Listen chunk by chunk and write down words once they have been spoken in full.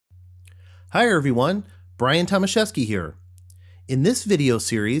Hi everyone, Brian Tomaszewski here. In this video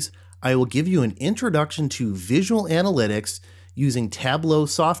series, I will give you an introduction to visual analytics using Tableau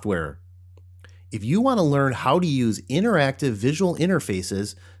software. If you want to learn how to use interactive visual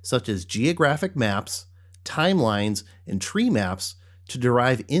interfaces such as geographic maps, timelines, and tree maps to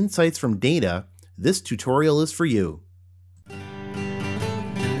derive insights from data, this tutorial is for you.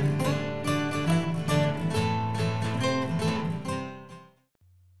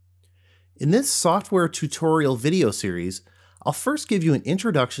 In this software tutorial video series, I'll first give you an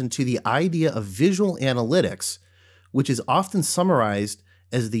introduction to the idea of visual analytics, which is often summarized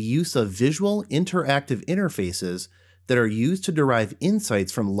as the use of visual interactive interfaces that are used to derive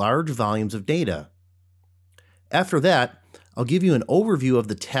insights from large volumes of data. After that, I'll give you an overview of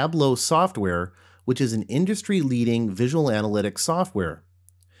the Tableau software, which is an industry-leading visual analytics software.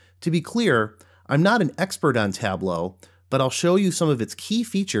 To be clear, I'm not an expert on Tableau, but I'll show you some of its key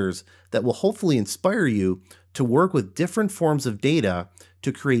features that will hopefully inspire you to work with different forms of data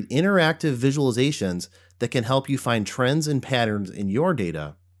to create interactive visualizations that can help you find trends and patterns in your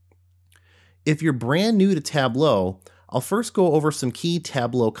data. If you're brand new to Tableau, I'll first go over some key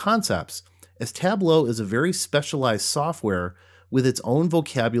Tableau concepts, as Tableau is a very specialized software with its own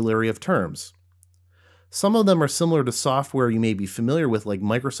vocabulary of terms. Some of them are similar to software you may be familiar with like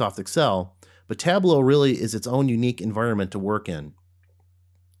Microsoft Excel, but Tableau really is its own unique environment to work in.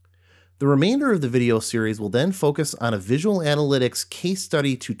 The remainder of the video series will then focus on a visual analytics case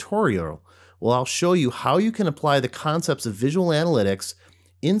study tutorial where I'll show you how you can apply the concepts of visual analytics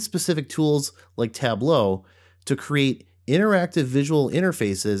in specific tools like Tableau to create interactive visual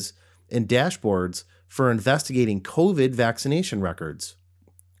interfaces and dashboards for investigating COVID vaccination records.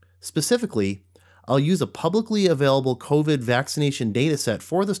 Specifically, I'll use a publicly available COVID vaccination dataset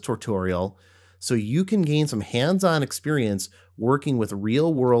for this tutorial so you can gain some hands-on experience working with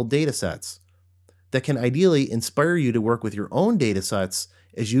real-world datasets that can ideally inspire you to work with your own datasets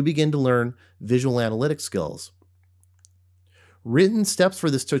as you begin to learn visual analytics skills. Written steps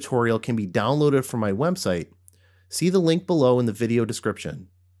for this tutorial can be downloaded from my website. See the link below in the video description.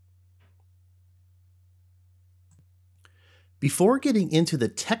 Before getting into the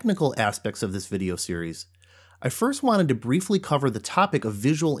technical aspects of this video series, I first wanted to briefly cover the topic of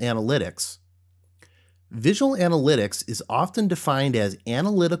visual analytics. Visual analytics is often defined as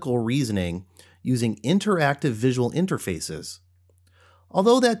analytical reasoning using interactive visual interfaces.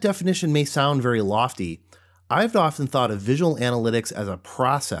 Although that definition may sound very lofty, I've often thought of visual analytics as a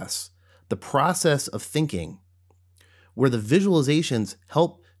process, the process of thinking, where the visualizations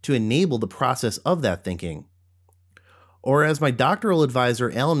help to enable the process of that thinking. Or as my doctoral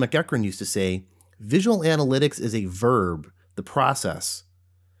advisor Alan McEachran used to say, visual analytics is a verb, the process.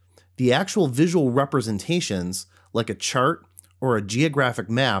 The actual visual representations, like a chart or a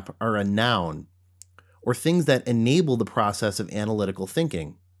geographic map, are a noun, or things that enable the process of analytical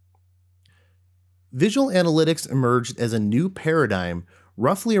thinking. Visual analytics emerged as a new paradigm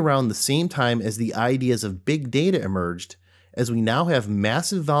roughly around the same time as the ideas of big data emerged, as we now have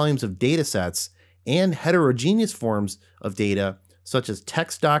massive volumes of data sets and heterogeneous forms of data such as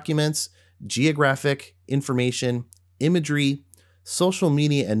text documents, geographic information, imagery, social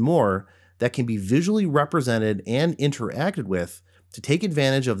media, and more that can be visually represented and interacted with to take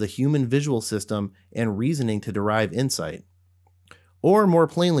advantage of the human visual system and reasoning to derive insight. Or more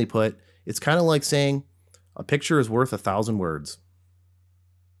plainly put, it's kind of like saying, a picture is worth 1,000 words.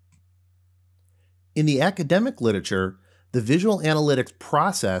 In the academic literature, the visual analytics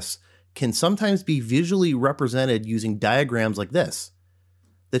process can sometimes be visually represented using diagrams like this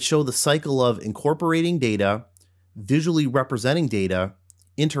that show the cycle of incorporating data, visually representing data,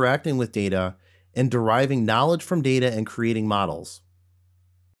 interacting with data, and deriving knowledge from data and creating models.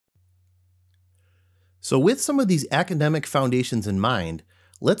 So with some of these academic foundations in mind,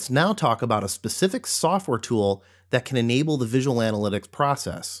 let's now talk about a specific software tool that can enable the visual analytics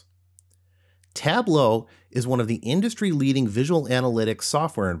process. Tableau is one of the industry-leading visual analytics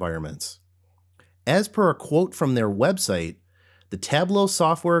software environments. As per a quote from their website, the Tableau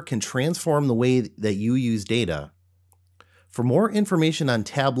software can transform the way that you use data. For more information on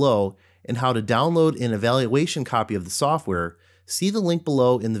Tableau and how to download an evaluation copy of the software, see the link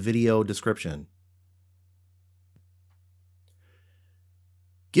below in the video description.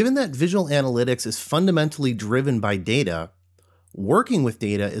 Given that visual analytics is fundamentally driven by data, working with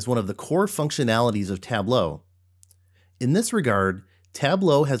data is one of the core functionalities of Tableau. In this regard,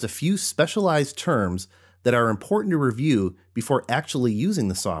 Tableau has a few specialized terms that are important to review before actually using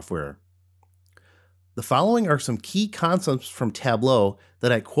the software. The following are some key concepts from Tableau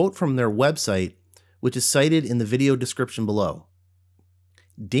that I quote from their website, which is cited in the video description below.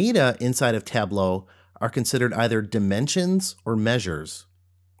 Data inside of Tableau are considered either dimensions or measures.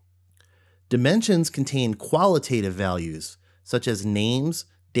 Dimensions contain qualitative values, such as names,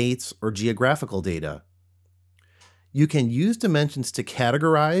 dates, or geographical data. You can use dimensions to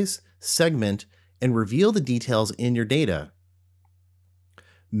categorize, segment, and reveal the details in your data.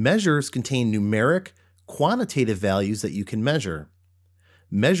 Measures contain numeric, quantitative values that you can measure.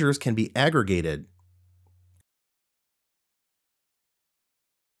 Measures can be aggregated.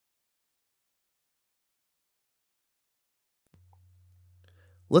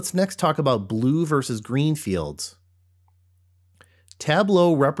 Let's next talk about blue versus green fields.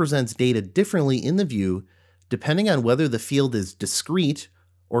 Tableau represents data differently in the view depending on whether the field is discrete,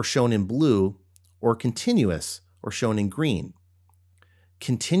 or shown in blue, or continuous, or shown in green.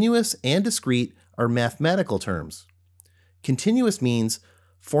 Continuous and discrete are mathematical terms. Continuous means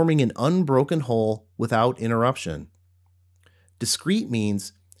forming an unbroken whole without interruption. Discrete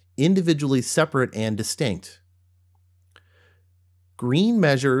means individually separate and distinct. Green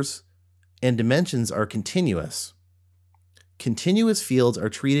measures and dimensions are continuous. Continuous fields are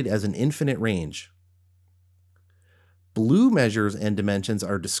treated as an infinite range. Blue measures and dimensions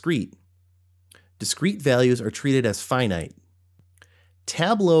are discrete. Discrete values are treated as finite.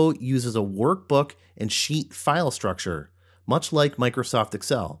 Tableau uses a workbook and sheet file structure, much like Microsoft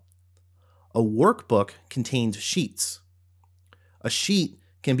Excel. A workbook contains sheets. A sheet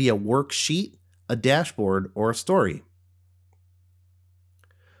can be a worksheet, a dashboard, or a story.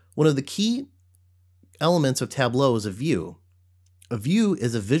 One of the key elements of Tableau is a view. A view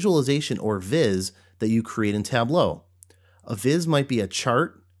is a visualization or viz that you create in Tableau. A viz might be a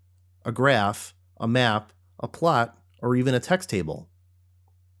chart, a graph, a map, a plot, or even a text table.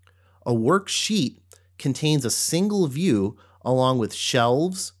 A worksheet contains a single view along with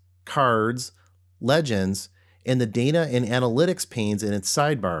shelves, cards, legends, and the data and analytics panes in its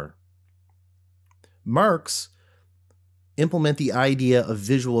sidebar. Marks implement the idea of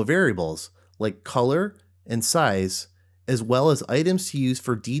visual variables like color and size, as well as items to use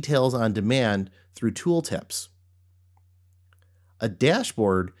for details on demand through tooltips. A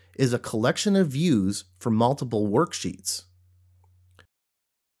dashboard is a collection of views for multiple worksheets.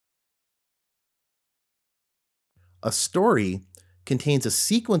 A story contains a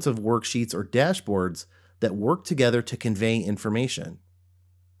sequence of worksheets or dashboards that work together to convey information.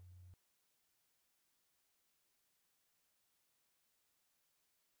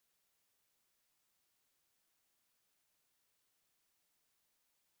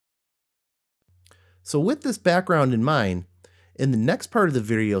 So with this background in mind, in the next part of the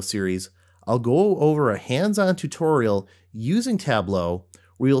video series, I'll go over a hands-on tutorial using Tableau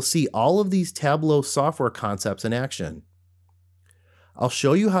where you'll see all of these Tableau software concepts in action. I'll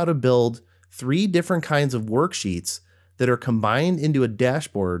show you how to build 3 different kinds of worksheets that are combined into a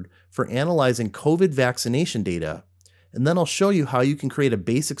dashboard for analyzing COVID vaccination data, and then I'll show you how you can create a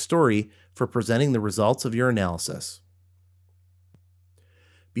basic story for presenting the results of your analysis.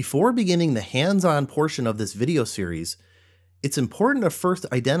 Before beginning the hands-on portion of this video series, it's important to first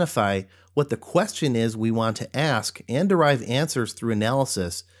identify what the question is we want to ask and derive answers through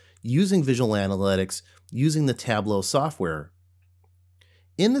analysis using visual analytics using the Tableau software.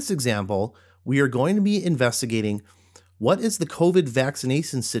 In this example, we are going to be investigating what is the COVID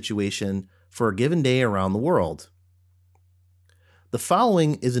vaccination situation for a given day around the world. The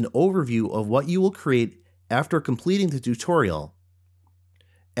following is an overview of what you will create after completing the tutorial.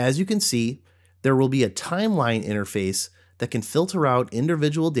 As you can see, there will be a timeline interface that can filter out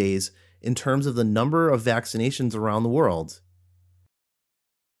individual days in terms of the number of vaccinations around the world.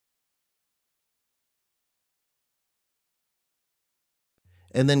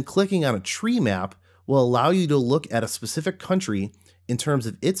 And then clicking on a tree map will allow you to look at a specific country in terms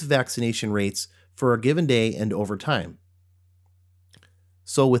of its vaccination rates for a given day and over time.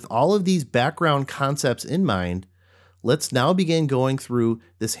 So with all of these background concepts in mind, let's now begin going through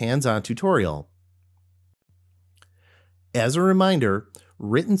this hands-on tutorial. As a reminder,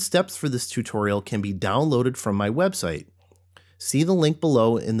 written steps for this tutorial can be downloaded from my website. See the link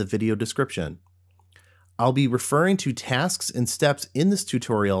below in the video description. I'll be referring to tasks and steps in this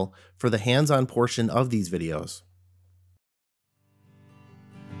tutorial for the hands-on portion of these videos.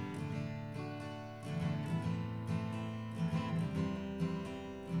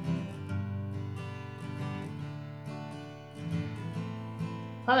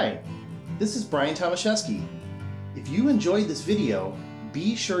 Hi, this is Brian Tomaszewski. If you enjoyed this video,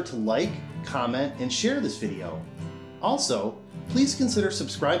 be sure to like, comment, and share this video. Also, please consider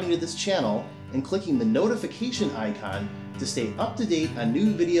subscribing to this channel and clicking the notification icon to stay up to date on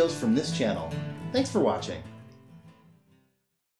new videos from this channel. Thanks for watching.